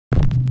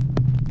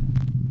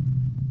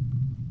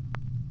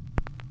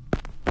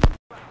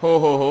Ho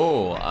ho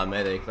ho, a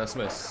Merry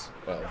Christmas.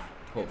 Well,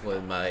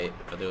 hopefully my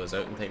video is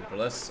out in time for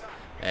this.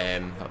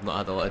 I've not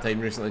had a lot of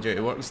time recently due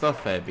to work and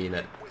stuff, being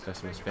at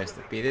Christmas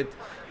festive period.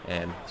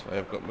 So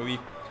I've got my wee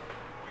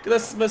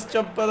Christmas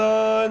jumper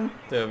on.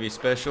 To a wee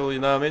special, you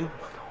know what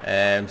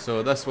I mean?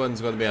 So this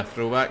one's going to be a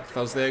throwback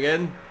Thursday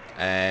again.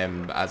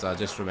 As I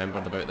just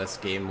remembered about this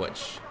game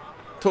which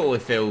totally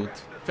fell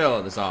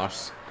on its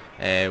arse.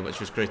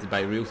 Which was created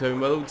by Real Time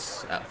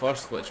Worlds at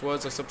first, which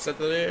was a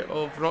subsidiary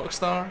of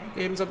Rockstar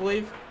Games, I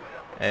believe.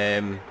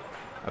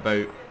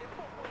 About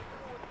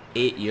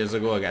 8 years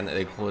ago I got into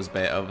the closed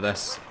beta of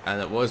this,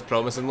 and it was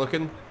promising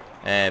looking.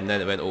 Then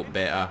it went open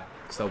beta,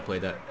 still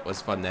played it,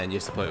 was fun then,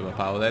 used to play it with my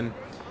pal then.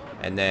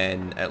 And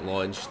then it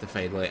launched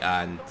finally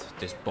and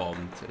just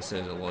bombed as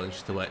soon as it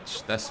launched, to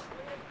which this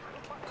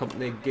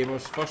company,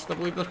 Gamers First I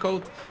believe they're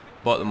called,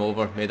 bought them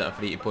over, made it a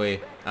free to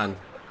play, and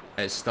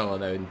it's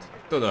still around.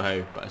 Don't know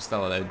how, but it's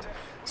still around.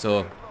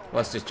 So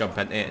let's just jump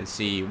into it and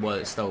see what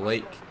it's still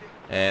like.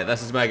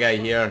 This is my guy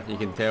here. You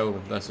can tell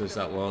this was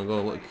that long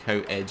ago. Look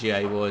how edgy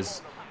I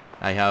was.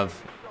 I have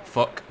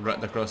fuck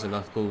written across the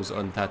knuckles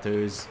on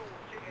tattoos.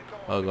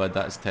 Oh god,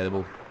 that's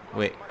terrible.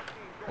 Wait,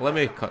 let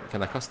me,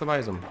 can I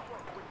customise them?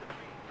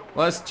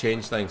 Let's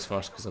change things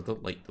first, because I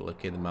don't like the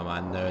look of my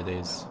man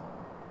nowadays.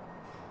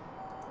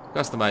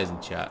 Customise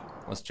in chat.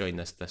 Let's join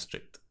this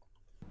district.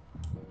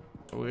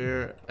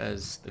 Where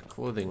is the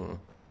clothing?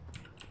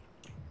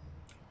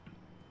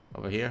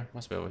 Over here?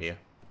 Must be over here.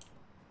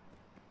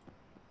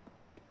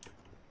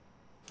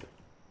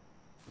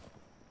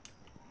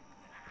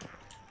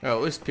 Well,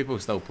 at least people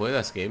still play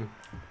this game.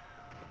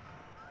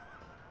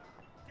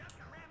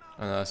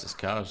 Oh no, this is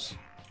cars.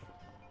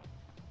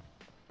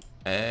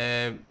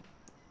 Var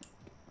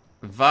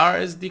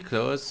is the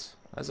clothes.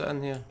 Is it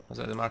in here? Is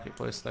it the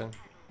marketplace thing?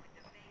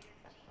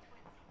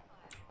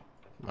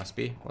 Must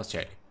be. Let's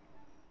check.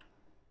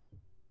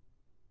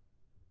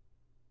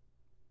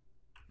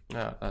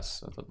 No, I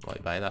don't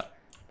like buy that.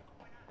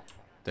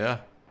 Do I?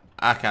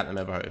 I can't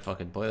remember how to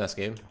fucking play this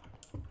game.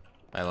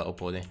 My Little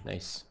Pony,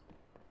 nice.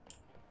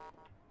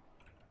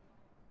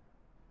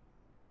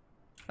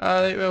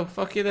 Alright, well,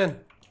 fuck you then.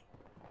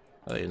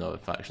 I don't even know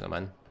what faction I'm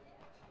in.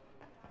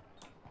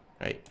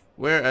 Right,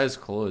 where is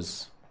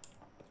clothes?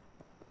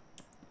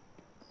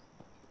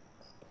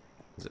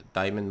 Is it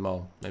Diamond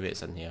Mall? Maybe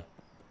it's in here.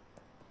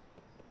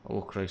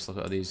 Oh Christ, look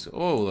at all these.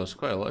 Oh, there's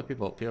quite a lot of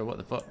people up here, what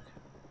the fuck?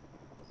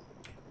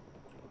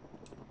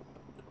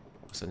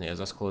 What's in here? Is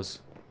this clothes?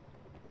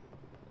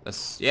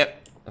 This,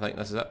 yep, I think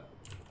this is it.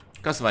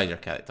 Customize your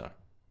character.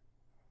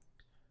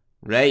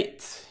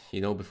 Right,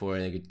 you know before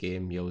any good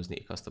game, you always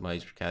need to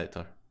customize your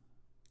character.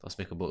 Let's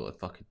make a boat like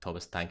fucking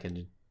Thomas Tank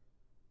Engine.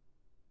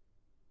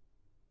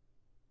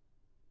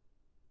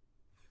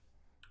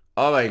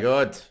 Oh my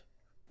god.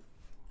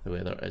 The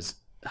weather is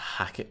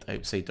hackett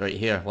outside. Right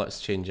here,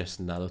 let's change this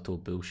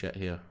Naruto bullshit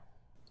here.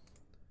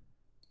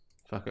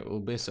 Fuck it, we'll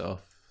base it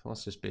off.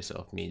 Let's just base it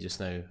off me just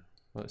now.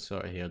 What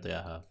sort of hair do I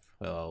have?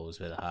 Well, I always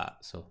wear the hat,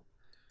 so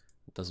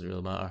it doesn't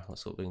really matter.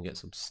 Let's hope we can get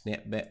some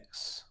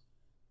snapbacks.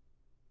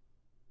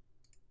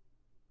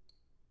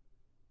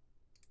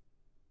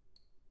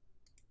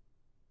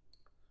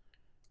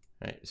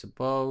 Right, it's a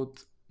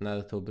bald,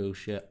 Naruto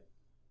bullshit.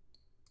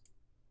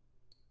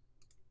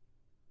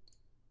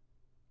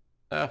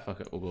 Ah,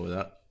 fuck it, we'll go with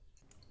that.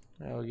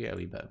 I'll get a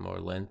wee bit more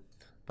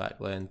length,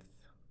 back length.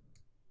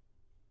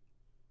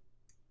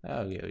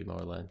 I'll get a wee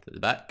more length at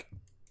the back.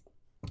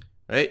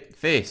 Right,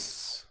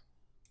 face.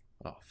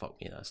 Oh,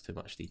 fuck me, that's too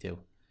much detail.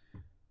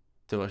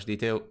 Too much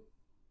detail.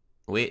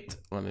 Wait,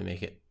 let me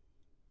make it.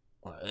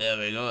 There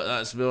we go,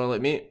 that's more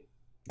like me.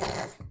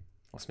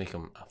 Let's make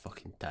him a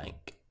fucking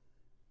tank.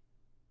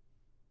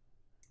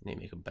 Need to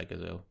make him big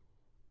as well.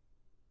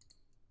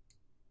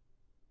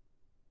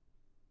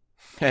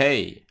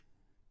 Hey!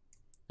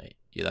 Right,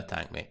 you're a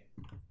tank, mate.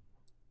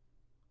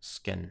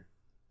 Skin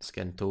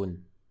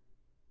tone.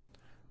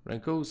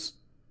 Wrinkles.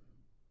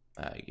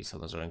 I guess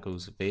there's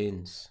wrinkles.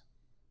 Veins.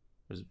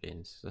 Where's the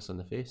veins? Is this on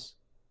the face?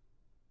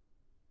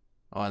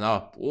 Oh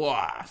no.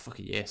 Whoa,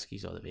 fucking yes,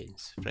 he's all the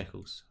veins.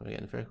 Freckles. Are we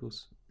getting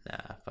freckles?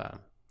 Nah,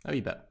 fam. A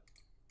wee bit.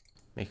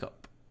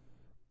 Makeup.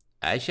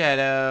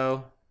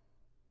 Eyeshadow.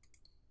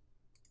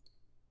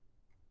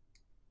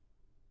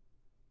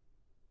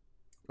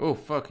 Oh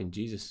fucking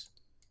Jesus.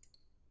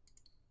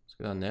 What's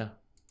going on there?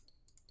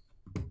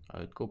 I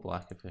would go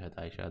black if we had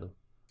eyeshadow.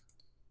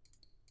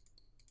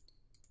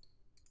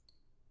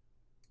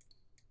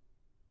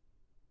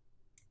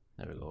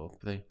 There we go.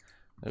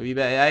 A wee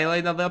bit of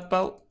eyeliner there,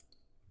 pal.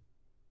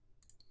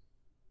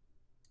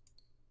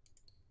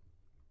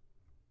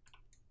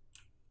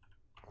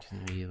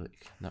 Can we look?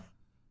 No.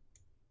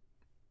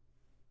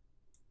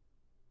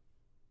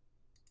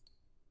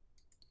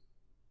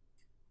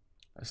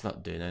 It's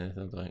not doing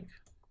anything, I think.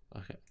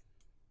 Okay.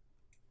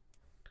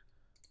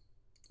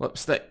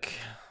 Lipstick.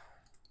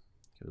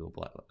 Can we go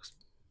black lips?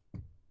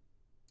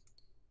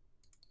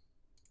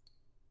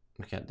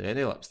 We can't do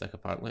any lipstick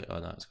apparently. Oh,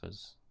 no, it's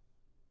because.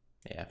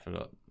 Yeah, I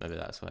forgot. Maybe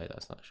that's why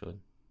that's not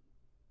showing.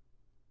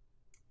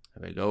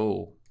 There we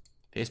go.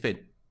 Face paint.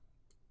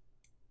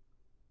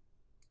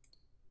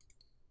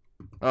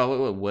 Oh,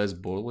 look like Wes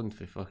Borland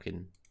for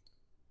fucking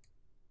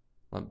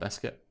Limp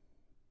Biscuit.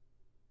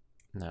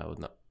 No,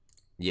 not.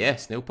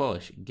 Yes, nail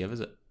polish. Give us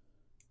it.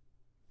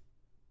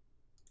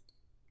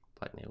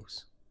 Black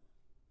nails.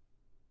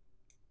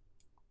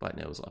 Black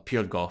nails. A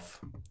pure goth.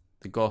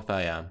 The goth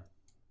I am.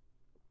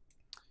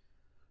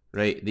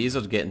 Right, these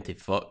are getting to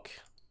fuck.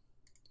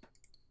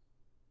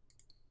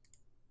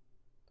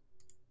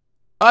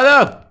 Oh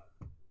no!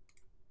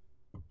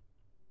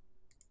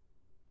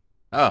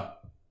 Oh.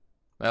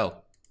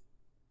 Well.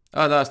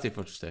 Oh, that's Team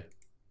Fortress 2.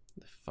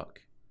 The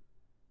fuck.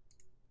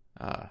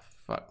 Ah,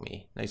 fuck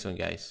me. Nice one,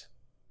 guys.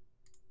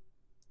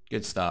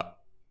 Good start.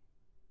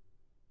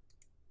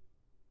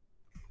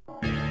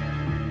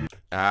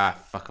 Ah,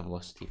 fuck, I've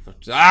lost Team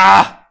Fortress.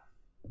 Ah!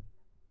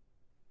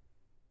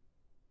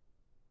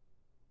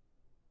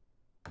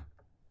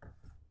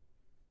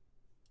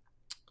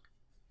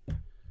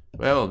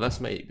 Well, this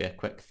might be a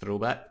quick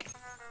throwback.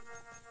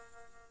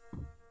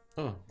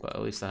 Oh, but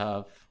at least I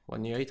have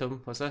one new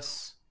item. What's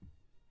this?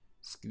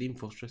 Scream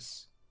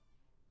Fortress.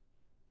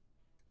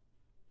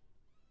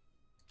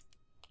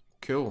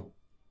 Cool.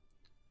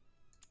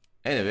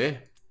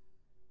 Anyway,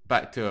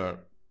 back to our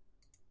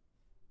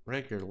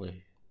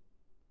regularly.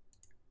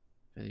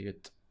 Very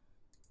good.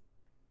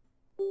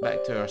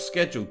 Back to our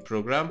scheduled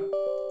program.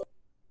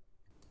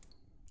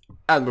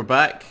 And we're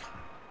back.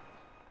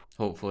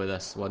 Hopefully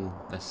this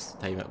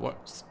time it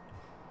works.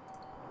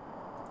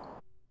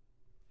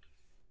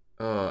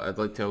 Oh, I'd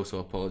like to also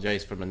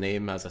apologise for my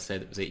name. As I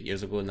said, it was 8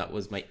 years ago and that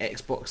was my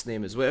Xbox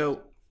name as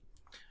well.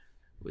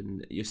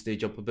 When I used to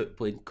jump about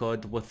playing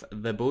COD with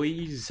the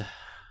boys.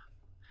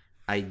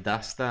 I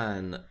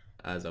Dastan,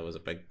 as I was a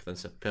big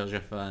Prince of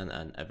Persia fan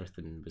and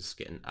everything was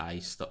getting eye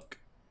stuck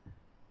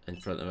in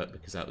front of it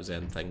because that was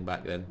the thing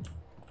back then.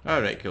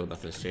 Alright, cool,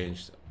 nothing's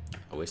changed.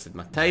 I wasted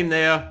my time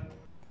there.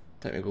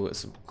 Time to go get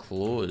some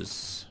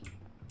clothes.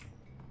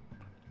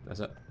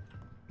 That's it?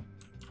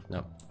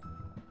 No.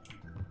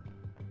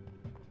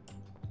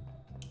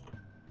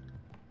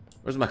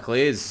 Where's my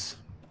clays?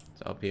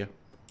 Is it up here?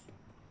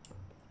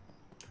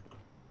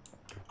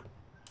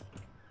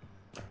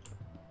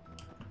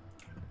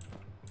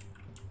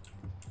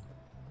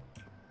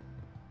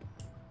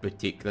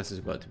 Boutique, this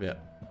has got to be it.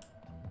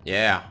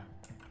 Yeah.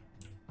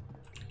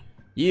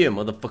 Yeah,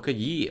 motherfucker,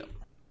 yeah.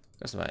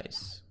 That's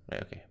nice.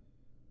 Right, okay.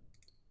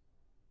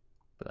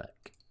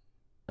 Black.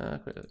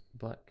 Quite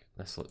black.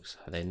 This looks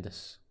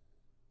horrendous.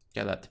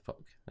 Get that to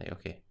fuck. Right,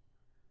 okay.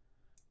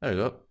 There we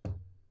go.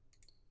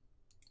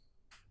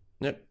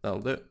 Yep, that'll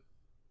do.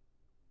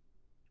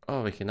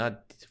 Oh, we can add.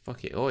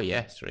 Fuck it. Oh,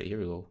 yes. Right, here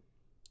we go.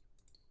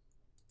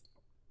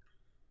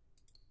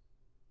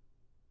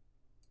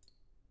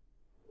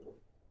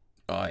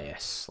 Oh,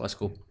 yes. Let's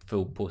go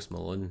full Post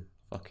Malone.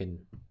 Fucking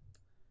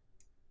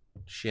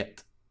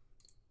shit.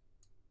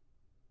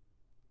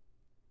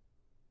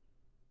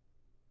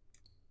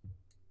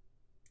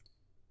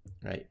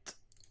 Right.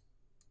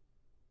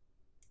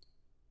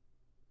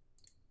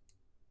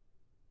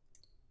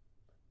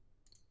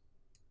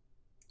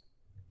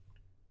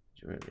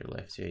 Do it on your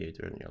left. Yeah, you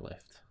do it on your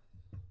left.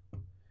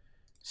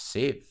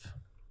 Save.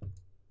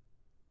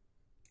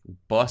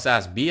 Boss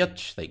ass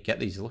beard. Like, get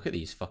these. Look at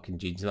these fucking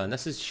jeans, man.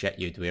 This is shit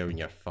you'd wear when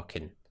you're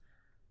fucking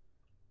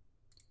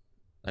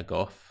a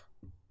goth.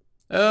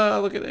 Oh,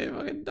 look at them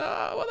fucking.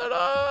 What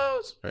are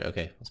those? Right,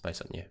 okay. Let's buy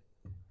something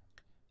new.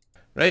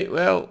 Right,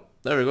 well,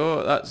 there we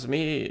go. That's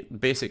me.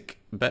 Basic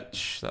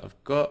bitch that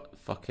I've got.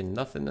 Fucking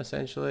nothing,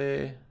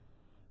 essentially.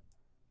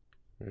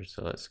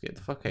 So let's get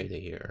the fuck out of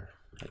here.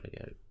 How do I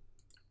get out?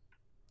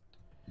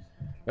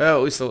 Well,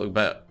 at least I look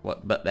a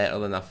bit better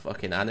than a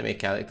fucking anime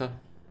character.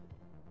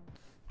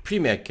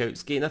 Premium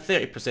accounts gain a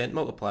 30%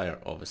 multiplier.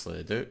 Obviously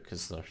they do,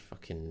 because they're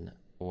fucking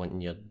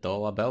wanting your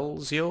dollar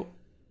bills, yo.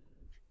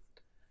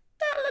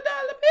 Dollar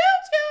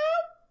bills,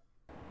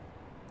 yo!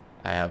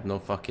 I have no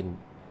fucking...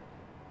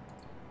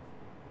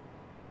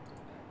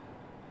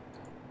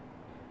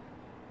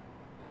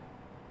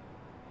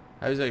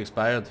 How's it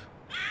expired?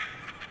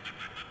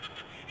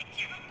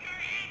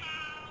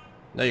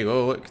 There you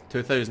go, look,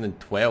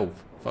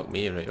 2012. Fuck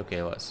me, right,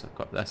 okay, let's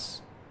equip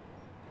this.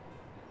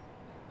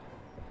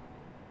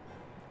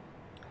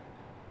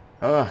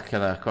 Oh,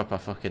 can I equip a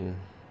fucking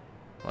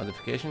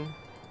modification?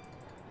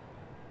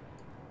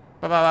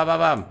 Bam bam bam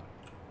bam!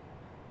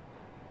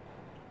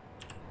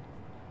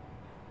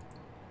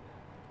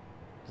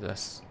 Is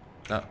this?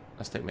 No,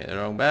 let's take me the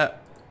wrong bit.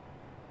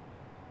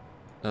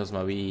 There's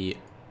my wee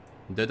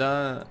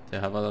doodah to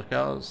have other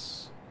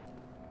cars.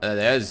 There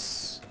it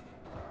is.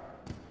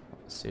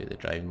 Let's see what the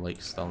driving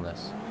like still on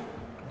this.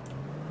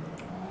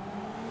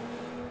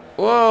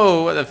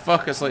 Whoa, what the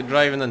fuck? It's like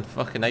driving in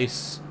fucking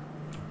ice.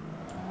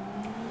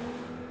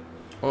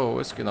 Whoa,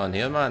 what's going on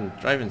here, man?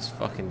 Driving's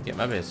fucking...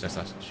 Maybe it's just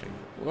a shit.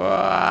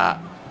 What?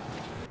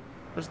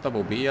 Where's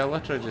double B? I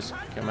literally just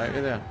came out of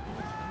there.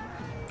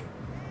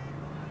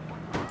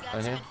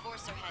 Down here.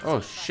 Oh,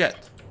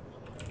 shit.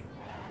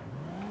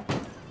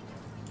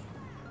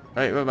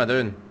 Right, what am I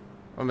doing?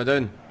 What am I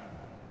doing?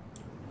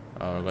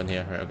 Oh, we're going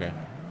here. Right, okay.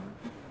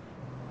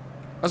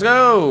 Let's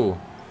go!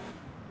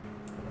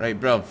 Right,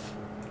 bruv.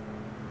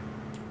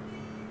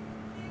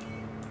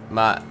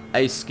 My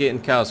ice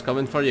skating car's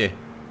coming for you.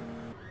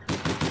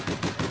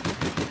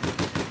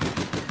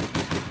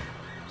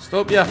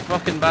 Stop, you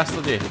fucking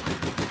bastard, you.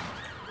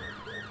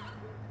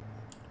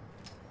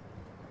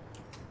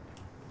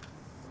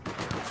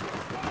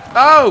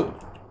 Oh!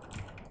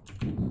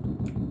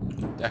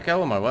 Did I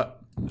kill him or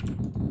what?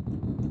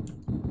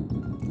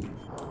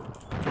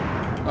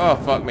 Oh,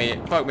 fuck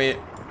me. Fuck me.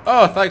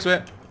 Oh, thanks,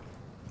 mate.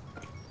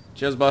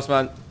 Cheers, boss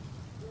man.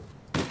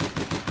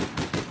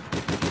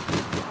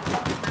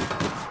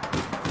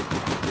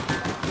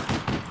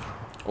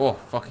 Oh,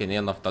 fucking near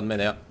enough done me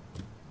there.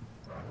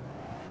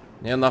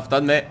 Near enough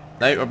done, mate.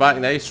 Right, we're back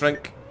in the ice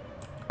rink.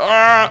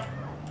 Ah!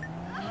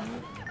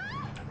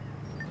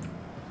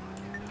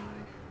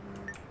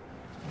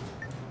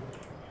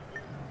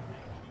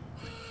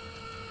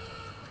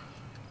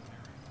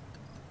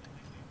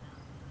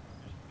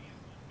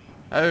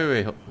 How are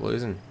we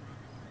losing?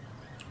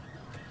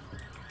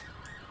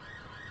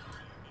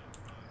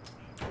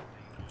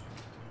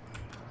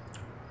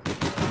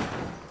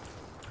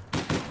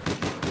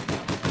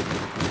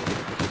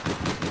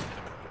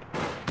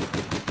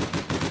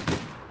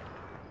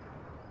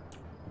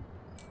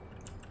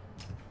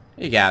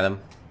 You got him.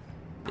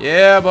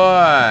 Yeah,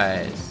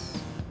 boys.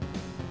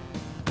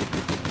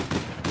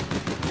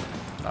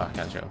 Oh, I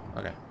can't show.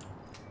 Okay.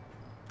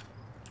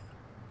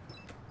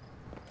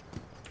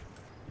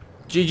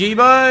 GG,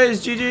 boys.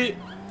 GG.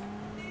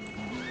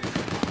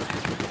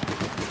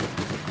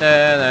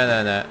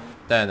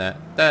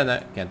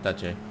 No. Can't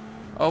touch you.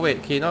 Oh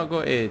wait, can you not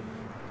go to?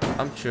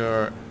 I'm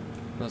sure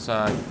there's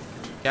a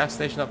gas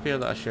station up here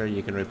that I'm sure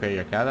you can repair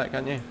your car at,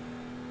 can't you?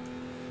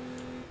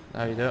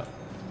 How you do it?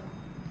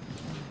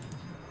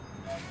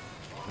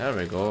 There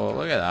we go,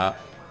 look at that.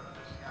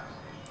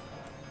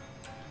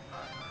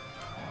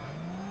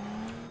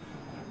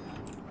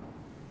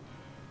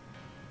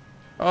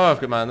 Oh,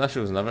 I've got my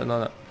initials and everything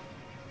on it.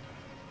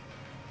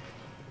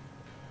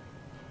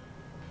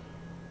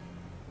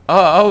 Oh,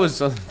 I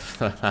was on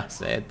what I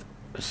said.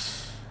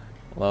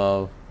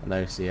 Lol, I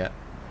now see it.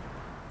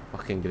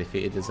 Fucking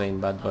graffiti design,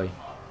 bad boy.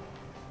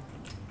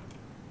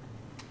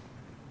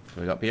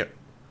 So we got up here.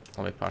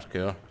 Let me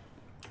parkour.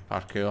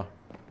 Parkour.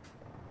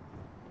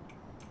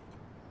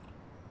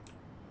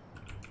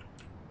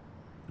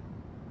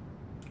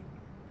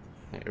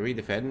 Are we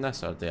defending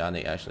this or do I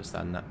need to actually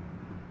stand that?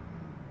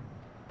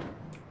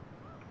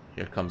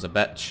 Here comes a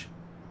bitch.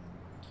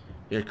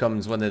 Here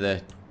comes one of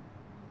the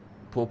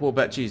popo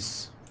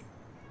bitches.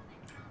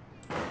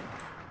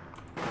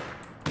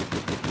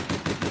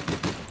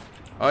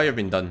 Oh, you've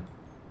been done.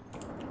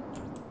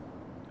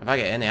 Have I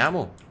got any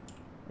ammo?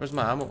 Where's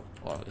my ammo?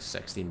 Oh, it was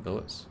 16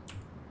 bullets.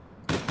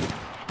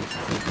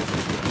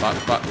 Fuck.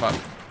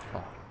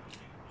 Oh.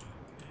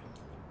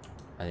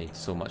 I need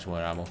so much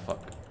more ammo,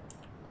 fuck.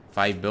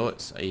 5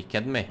 bullets? Are you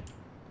kidding me?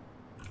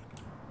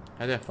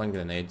 How do I fling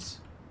grenades?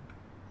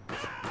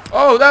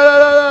 Oh,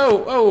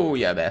 no! Oh,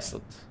 yeah,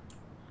 bastard.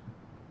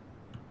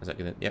 Is that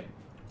gonna... Yep.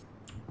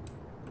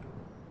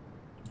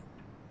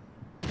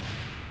 I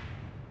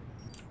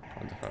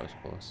wonder if I was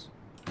close.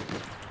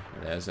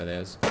 It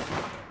is.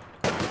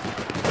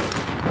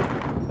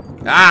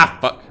 Ah,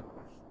 fuck.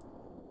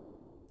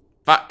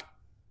 Fuck.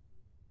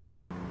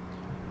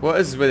 What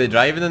is with the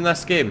driving in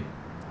this game?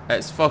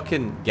 It's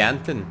fucking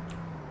Ganton.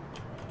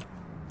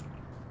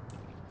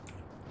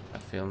 I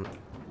feel...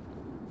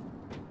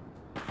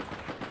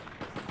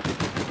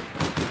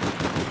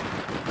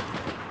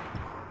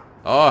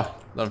 Oh,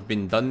 they've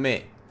been done,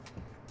 mate.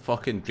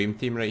 Fucking dream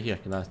team right here.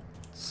 Can I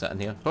sit in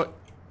here? What?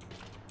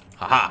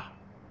 Haha!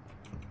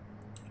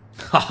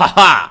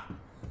 Ha!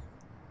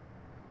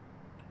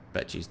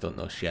 Bitches don't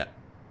know shit.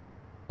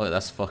 Look at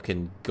this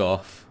fucking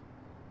goth.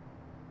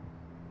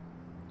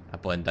 I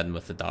blend in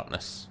with the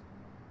darkness.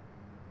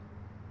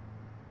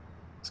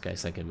 This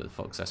guy's thinking, what the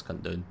fuck's this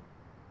cunt doing?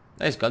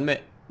 Nice gun,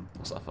 mate.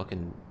 Looks like a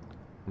fucking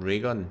ray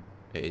gun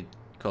at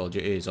Call of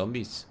Duty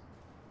Zombies.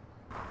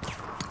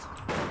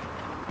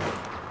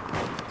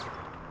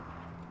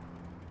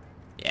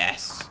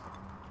 Yes.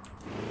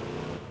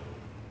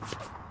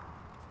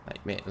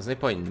 Like, mate, there's no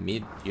point in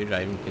me you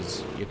driving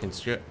because you can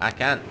shoot. I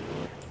can't.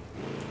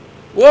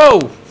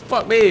 Whoa!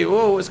 Fuck me!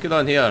 Whoa, what's going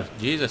on here?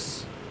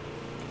 Jesus.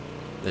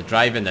 The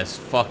driving is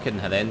fucking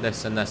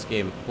horrendous in this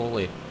game.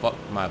 Holy fuck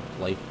my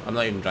life. I'm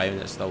not even driving,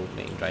 it's still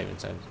making driving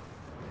sounds.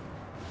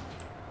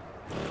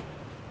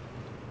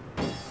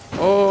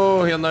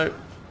 Oh, here now.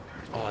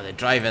 Oh, the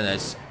driving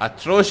is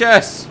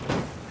atrocious!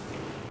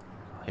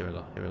 Here we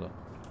go.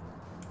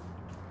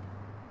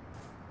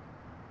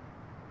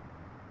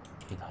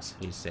 He does,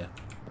 he's there.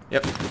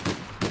 Yep.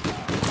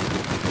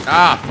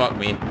 Ah, fuck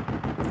me.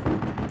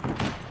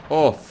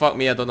 Oh, fuck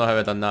me, I don't know how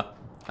I done that.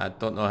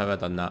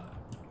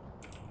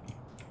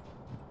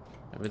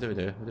 What do we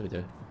do?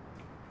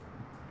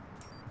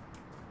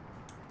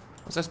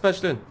 What's this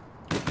bitch doing?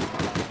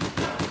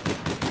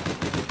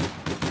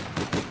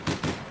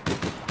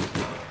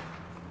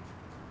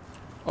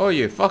 Oh,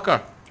 you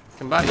fucker.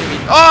 Come back, you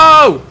mean.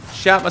 Oh!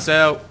 Shat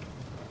myself.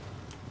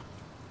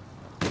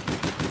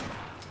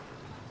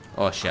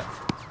 Oh shit.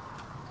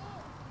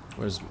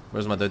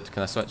 Where's my dude?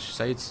 Can I switch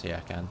sides? Yeah, I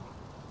can.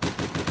 I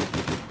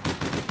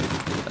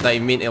didn't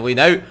even mean to lean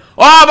out.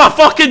 Oh, my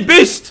fucking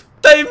beast!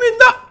 Didn't even mean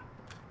that!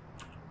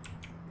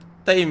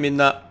 Didn't even mean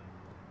that.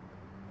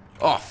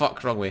 Oh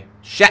fuck, wrong way.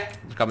 Shit!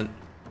 They're coming.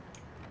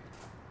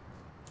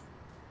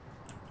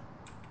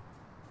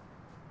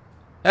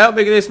 Help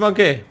me, Grace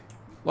Monkey!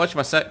 Watch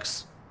my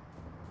 6.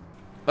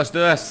 Let's do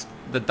this.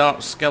 The Dark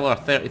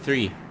Skiller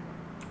 33.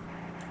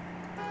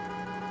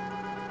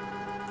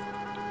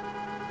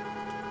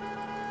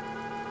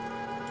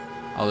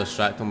 I'll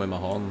distract him with my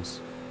horns.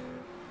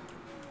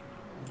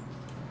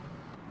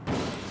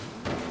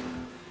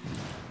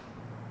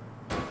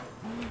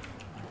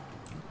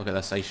 Look at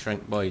this ice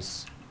shrink,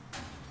 boys.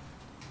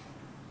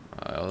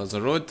 Well, there's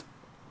a road.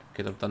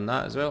 Could have done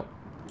that as well.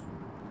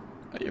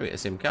 Oh, you're at the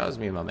same car as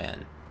me, my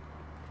man.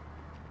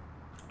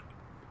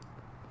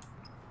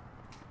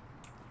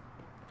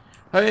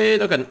 Hey,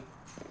 looking.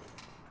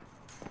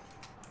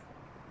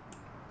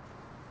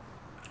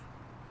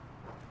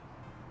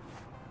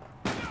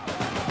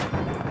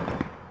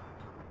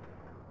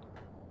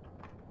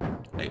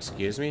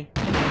 Excuse me?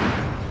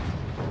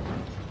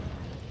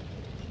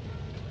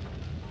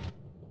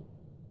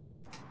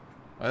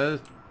 Why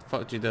the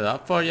fuck did you do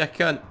that for, you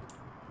cunt?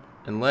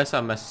 Unless I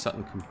missed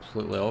something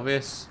completely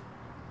obvious.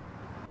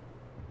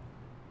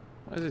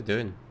 What is he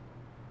doing?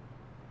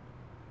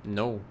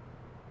 No.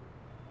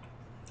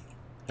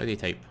 How do you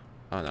type?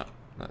 Oh no,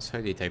 that's how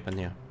do you type in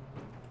here.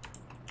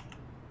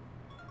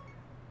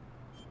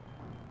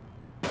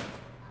 I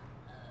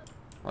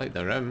like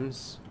the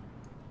rims.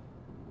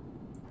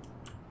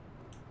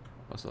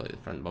 Also like the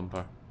front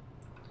bumper.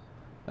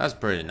 That's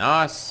pretty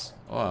nice.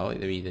 Oh, I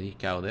like the wee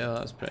decal there,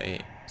 that's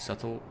pretty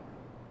subtle.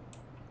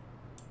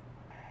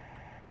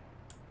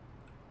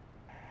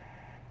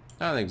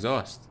 That's an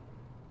exhaust.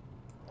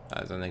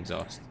 That is an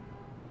exhaust.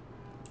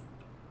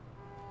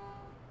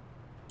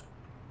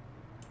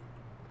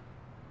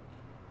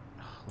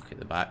 Look at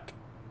the back.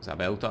 Is that a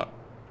belter?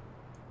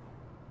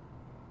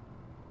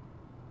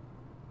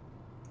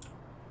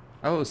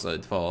 I looks like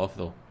it'd fall off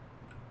though.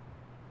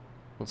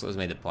 Looks like it was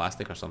made of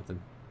plastic or something.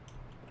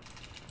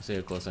 Let's see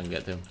how close I can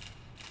get to him.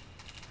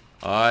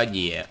 Oh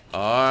yeah.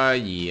 Oh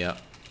yeah.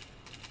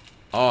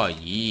 Oh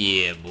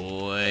yeah,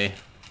 boy.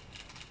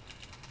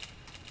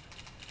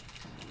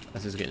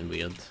 This is getting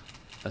weird.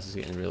 This is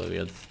getting really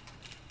weird.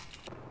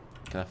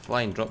 Can I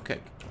fly and drop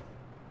kick?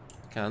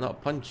 Can I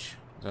not punch?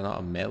 Is there not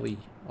a melee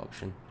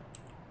option?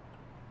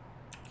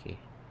 Okay.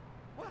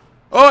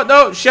 Oh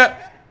no! Shit!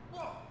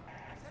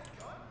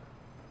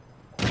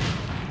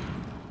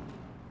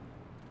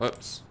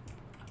 Whoops.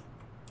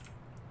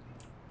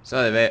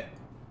 Sorry, mate.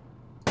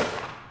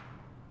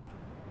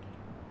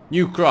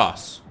 New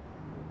cross.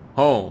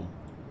 Home.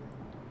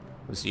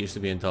 This used to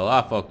be until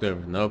I fucked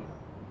everything up.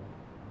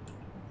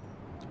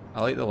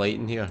 I like the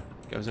lighting here.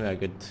 Gives me a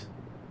good,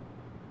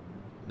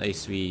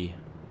 nice wee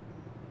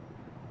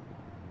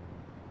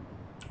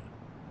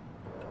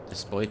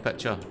display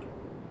picture.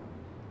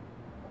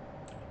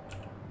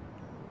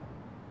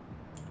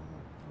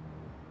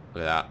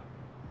 Look at that.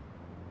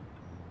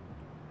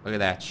 Look at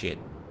that shit.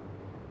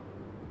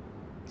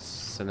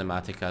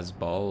 Cinematic as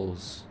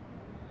balls.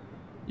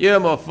 Yeah,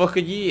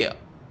 motherfucker, yeah.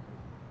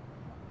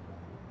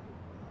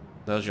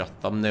 There's your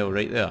thumbnail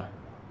right there.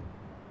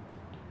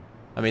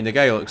 I mean, the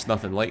guy looks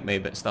nothing like me,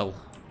 but still.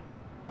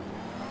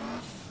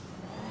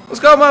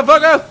 Let's go,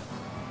 motherfucker!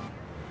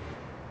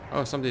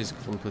 Oh, somebody's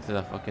completed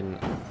a fucking...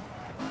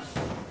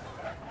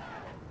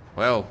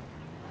 Well.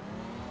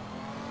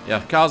 Your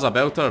car's a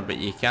belter, but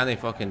you can't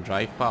fucking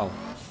drive, pal.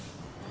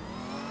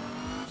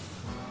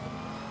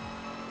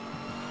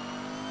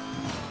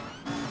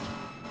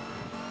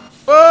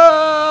 Oh!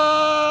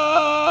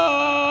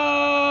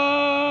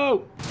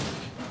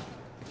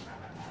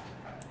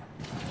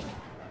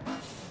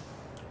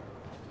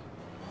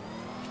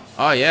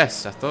 Oh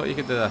yes, I thought you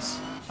could do this.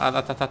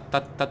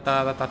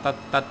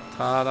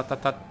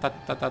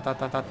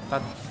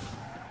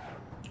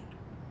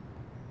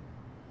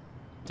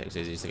 Takes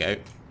ages to get out.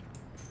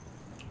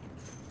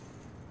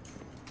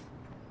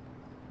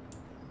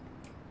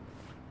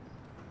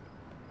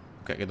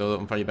 Get the door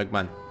open for you, big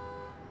man.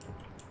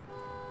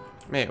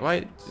 Mate,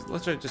 why?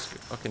 Literally just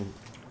fucking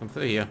come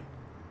through here.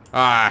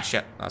 Ah,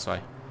 shit. That's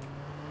why.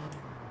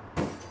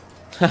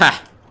 Haha.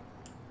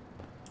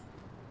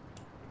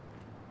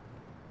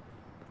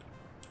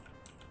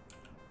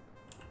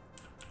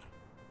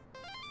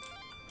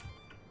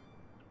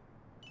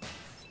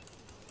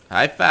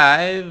 High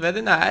five.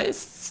 Very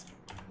nice.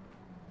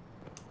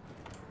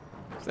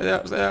 Stay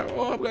there. Stay there.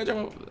 Oh, I'm gonna jump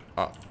over.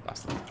 Oh,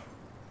 bastard.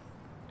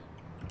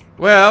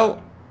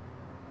 Well.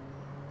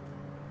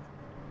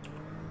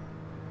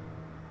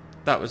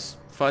 That was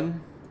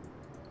fun.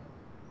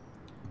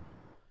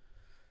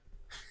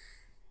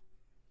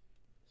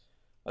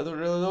 I don't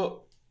really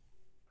know.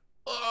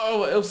 Oh,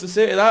 what else to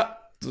say to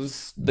that?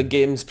 The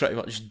game's pretty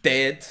much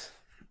dead.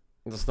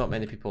 There's not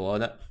many people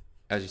on it.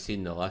 As you seen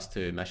in the last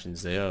two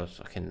missions there,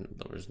 there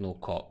was no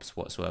cops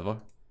whatsoever.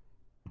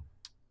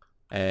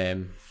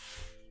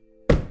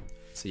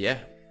 So yeah,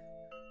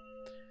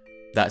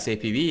 that's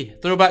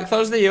APB. Throwback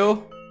Thursday,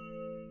 yo!